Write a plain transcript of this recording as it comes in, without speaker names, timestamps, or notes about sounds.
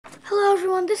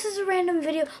everyone, this is a random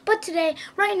video, but today,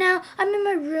 right now, I'm in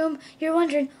my room. You're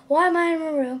wondering, why am I in my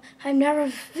room? I've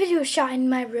never video shot in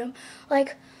my room.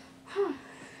 Like, And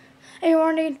you're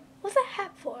wondering, what's that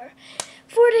hat for?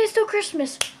 4 days till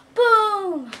Christmas.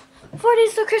 Boom! 4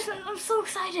 days till Christmas. I'm so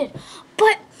excited.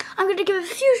 But I'm going to give a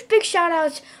few big shout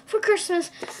outs for Christmas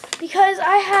because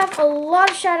I have a lot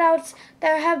of shout outs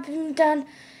that have been done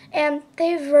and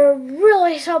they've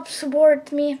really helped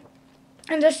support me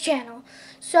and this channel.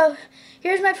 So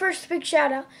here's my first big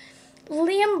shout out.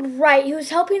 Liam Wright,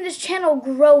 who's helping this channel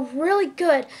grow really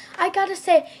good. I gotta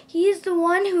say, he's the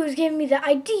one who's giving me the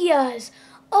ideas,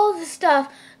 all the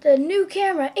stuff, the new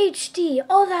camera, HD,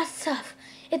 all that stuff.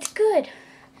 It's good.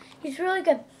 He's really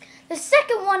good. The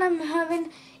second one I'm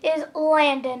having is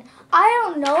Landon. I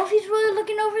don't know if he's really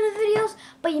looking over the videos,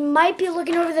 but he might be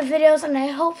looking over the videos, and I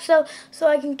hope so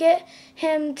I can get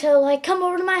him to come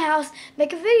over to my house,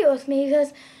 make a video with me,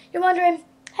 because you're wondering,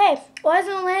 hey, why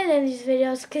isn't Landon in these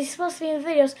videos? Because he's supposed to be in the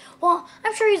videos. Well,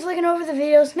 I'm sure he's looking over the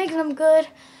videos, making them good,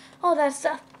 all that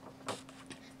stuff.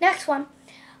 Next one.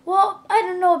 Well, I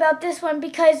don't know about this one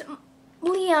because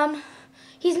Liam,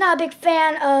 he's not a big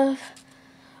fan of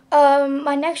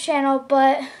my next channel,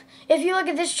 but if you look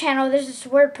at this channel, there's this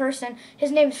weird person.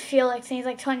 His name's Felix, and he's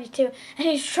like 22, and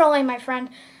he's trolling my friend.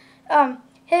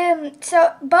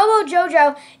 So Bobo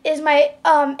Jojo is is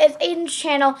Aiden's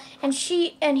channel, and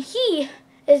he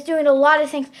is doing a lot of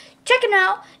things. Check him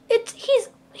out. He's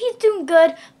doing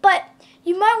good, but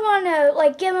you might want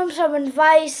to give him some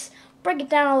advice, break it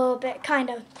down a little bit, kind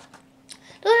of.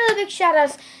 Those are the big shout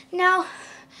outs. Now,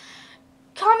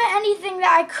 comment anything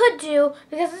that I could do,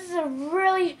 because this is a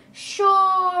really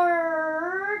short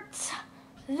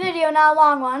video, not a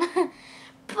long one.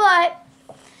 But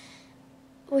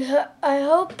I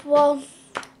hope, well,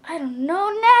 I don't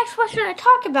know. Next, what should I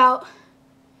talk about?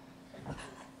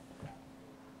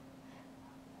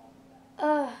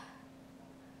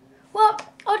 Well,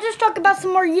 I'll just talk about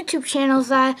some more YouTube channels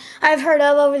that I've heard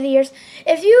of over the years.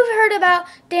 If you've heard about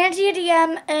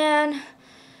Dantdm, and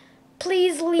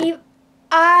please leave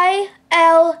ILDDM.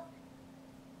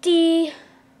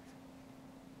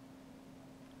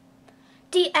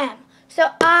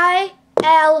 So ILDM.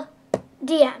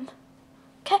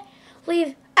 Okay?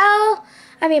 Leave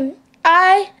ILDM.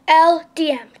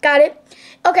 Got it?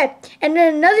 Okay. And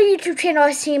then another YouTube channel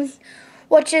I've seen,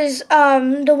 which is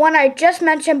the one I just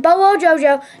mentioned, Bobo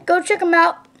Jojo. Go check him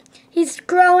out. He's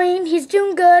growing. He's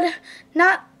doing good.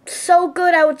 Not so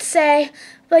good, I would say,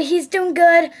 but he's doing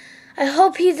good. I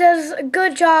hope he does a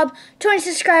good job. 20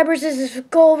 subscribers is his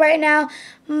goal right now.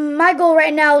 My goal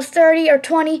right now is 30 or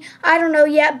 20. I don't know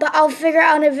yet, but I'll figure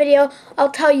out in a video.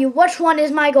 I'll tell you which one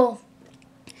is my goal.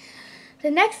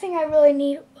 The next thing I really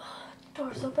need... Oh, the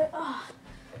door's open. Oh,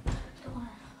 don't want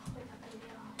to wake up the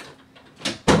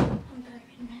video.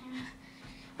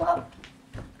 Well,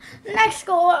 the next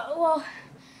goal...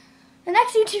 the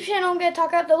next YouTube channel I'm going to talk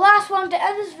about, the last one to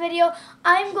end this video,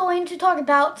 I'm going to talk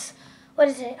about... What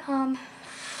is it? Odd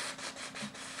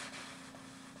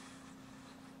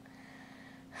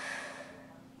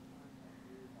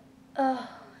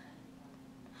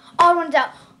Ones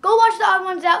Out. Go watch the Odd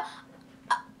Ones Out.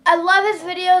 I love his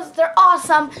videos. They're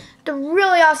awesome. They're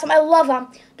really awesome. I love them.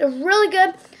 They're really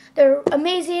good. They're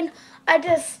amazing. I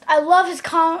love his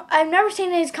I've never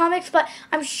seen his comics, but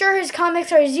I'm sure his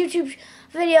comics are his YouTube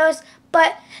videos.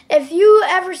 But if you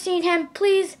ever seen him,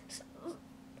 please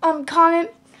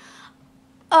comment.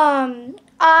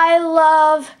 I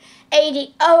love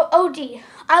OD.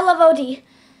 I love OD.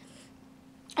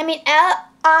 I mean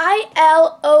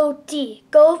ILOD.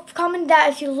 Go comment that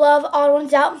if you love Odd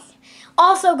Ones Out.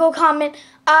 Also go comment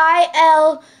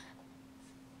ILBJ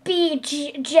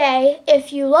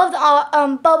if you love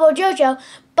the Bobo Jojo.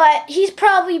 But he's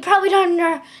probably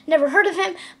never heard of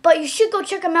him, but you should go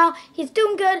check him out. He's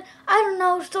doing good. I don't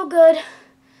know, still good.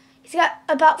 He's got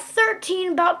about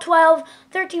 13,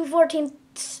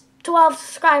 12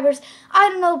 subscribers. I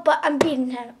don't know, but I'm beating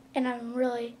him, and I'm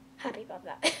really happy about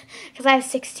that because I have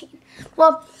 16.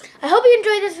 Well, I hope you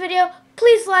enjoyed this video.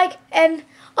 Please like, and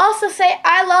also say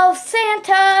I love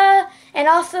Santa, and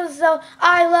also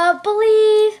I love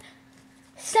Believe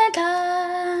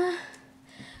Santa.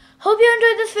 Hope you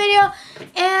enjoyed this video,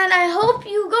 and I hope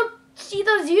you go see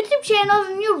those YouTube channels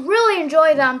and you really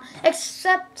enjoy them.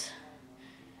 Except,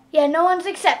 yeah, no one's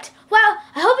except. Well,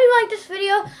 I hope you liked this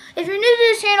video. If you're new to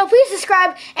this channel, please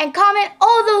subscribe and comment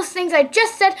all those things I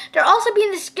just said. They'll also be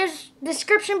in the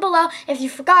description below if you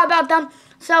forgot about them.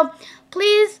 So,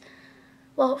 please,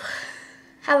 well,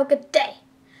 have a good day.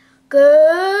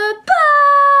 Goodbye.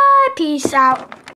 Peace out.